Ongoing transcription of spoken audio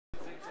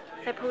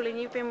So Pauline,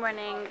 you've been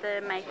running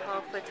the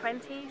Maypole for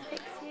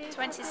 26 years?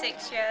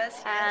 26 years,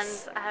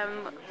 yes.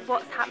 And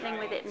what's happening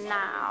with it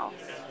now?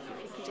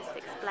 If you can just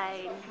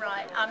explain.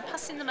 Right, I'm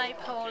passing the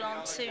Maypole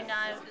on to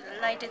now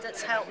a lady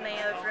that's helped me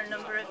over a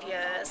number of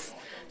years,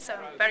 so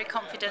I'm very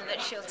confident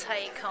that she'll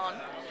take on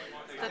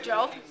the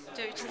job,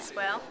 do it as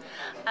well.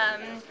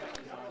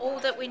 All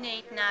that we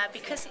need now,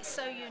 because it's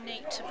so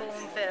unique to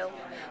Bournville,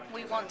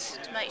 we want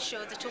to make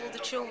sure that all the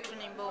children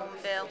in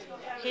Bournville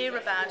hear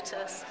about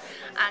us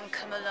and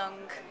come along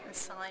and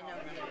sign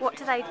up. What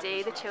do they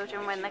do, the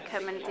children, when they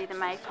come and do the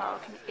Maypole?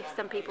 If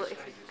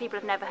people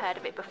have never heard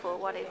of it before,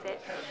 what is it?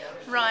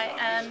 Right,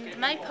 the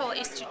Maypole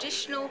is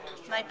traditional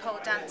Maypole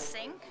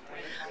dancing.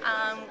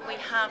 We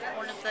have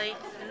one of the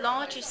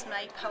largest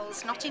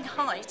Maypoles, not in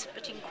height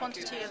but in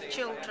quantity of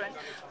children,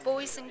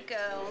 boys and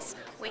girls.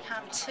 We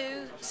have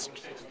two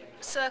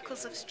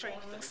circles of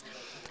strings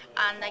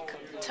and they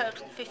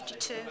total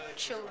 52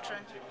 children,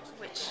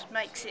 which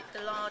makes it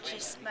the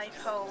largest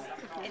Maypole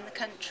in the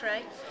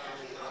country.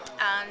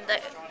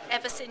 And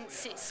ever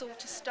since it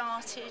sort of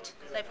started,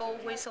 they've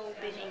always all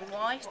been in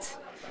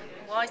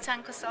white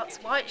ankle socks,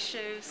 white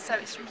shoes, so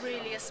it's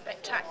really a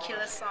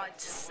spectacular sight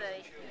to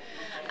see.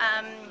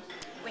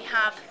 We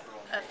have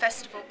a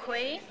festival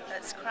queen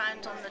that's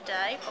crowned on the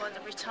day by the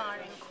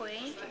retiring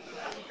queen.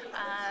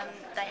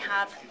 They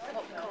have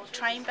what we call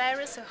train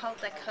bearers who hold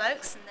their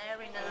cloaks, and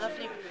they're in a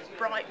lovely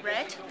bright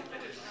red.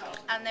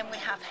 And then we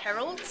have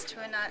heralds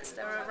to announce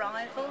their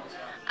arrival,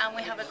 and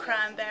we have a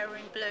crown bearer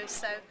in blue,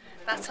 so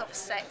that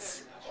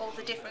offsets all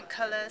the different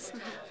colours.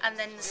 And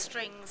then the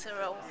strings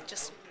are all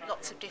just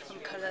lots of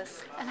different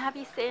colours. And have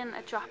you seen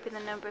a drop in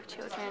the number of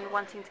children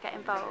wanting to get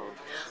involved?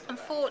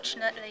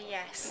 Unfortunately,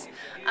 yes.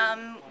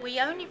 We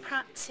only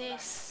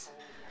practice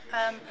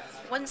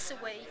once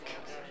a week.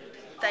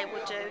 They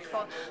will do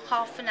for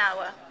half an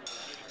hour,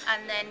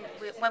 and then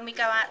when we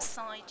go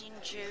outside in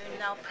June,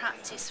 they'll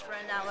practice for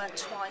an hour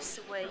twice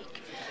a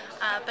week.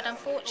 But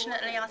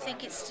unfortunately, I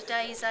think it's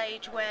today's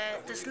age where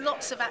there's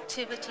lots of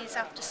activities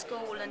after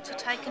school, and to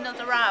take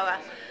another hour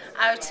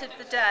out of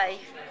the day,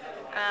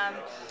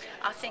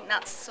 I think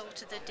that's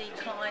sort of the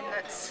decline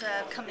that's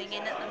coming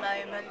in at the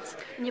moment.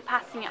 And you're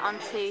passing it on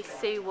to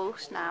Sue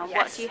Walsh now. Yes.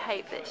 What do you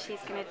hope that she's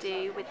going to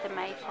do with the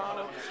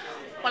Maypole?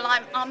 Well,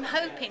 I'm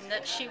hoping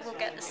that she will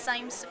get the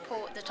same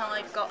support that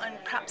I've got, and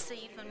perhaps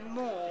even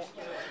more,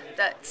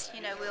 that,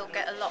 you know, we'll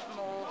get a lot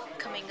more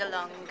coming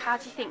along. How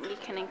do you think we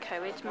can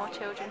encourage more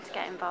children to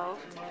get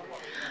involved?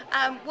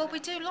 Well, we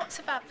do lots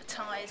of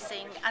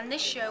advertising, and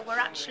this year we're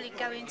actually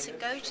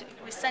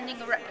we're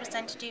sending a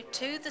representative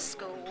to the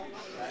school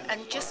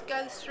and just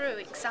go through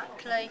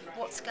exactly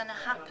what's going to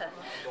happen.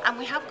 And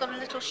we have got a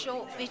little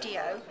short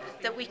video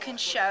that we can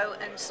show,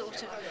 and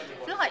sort of,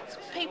 like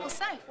people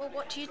say, well,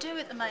 what do you do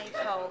at the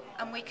Maypole?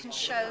 And we can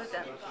show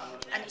them,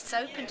 and it's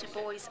open to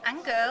boys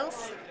and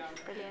girls.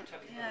 Brilliant.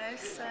 You know,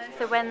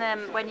 so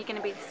when you're going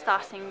to be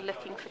starting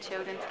looking for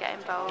children to get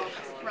involved?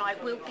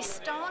 Right, we'll be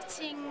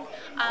starting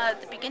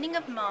at the beginning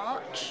of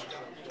March.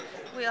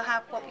 We'll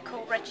have what we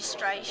call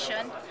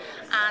registration,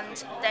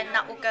 and then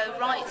that will go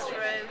right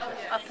through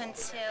up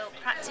until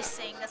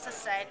practicing. As I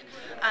said,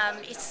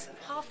 it's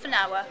half an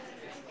hour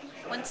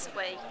once a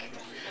week,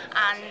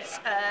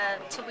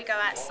 and till we go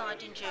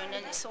outside in June,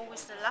 and it's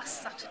always the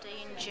last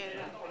Saturday in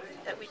June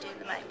that we do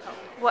the Maypole.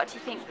 What do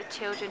you think the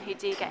children who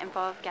do get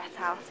involved get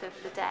out of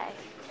the day?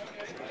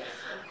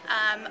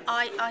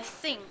 I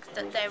think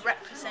that they're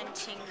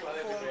representing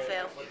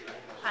Bournville,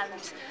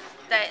 and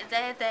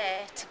they're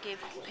there to give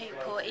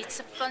people. It's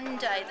a fun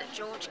day that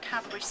George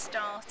Cadbury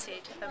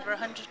started over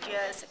 100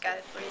 years ago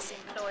for his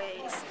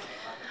employees,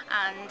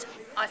 and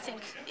I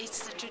think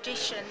it's the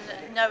tradition,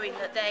 knowing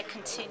that they're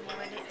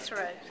continuing it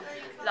through.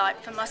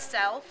 Like for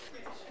myself,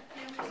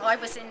 I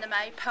was in the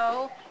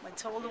Maypole,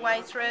 went all the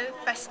way through,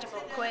 Festival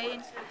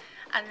Queen,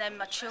 and then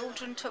my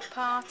children took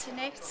part in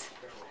it,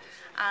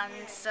 and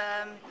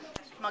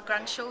my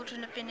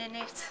grandchildren have been in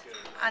it,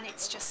 and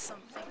it's just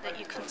something that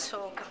you can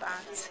talk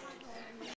about.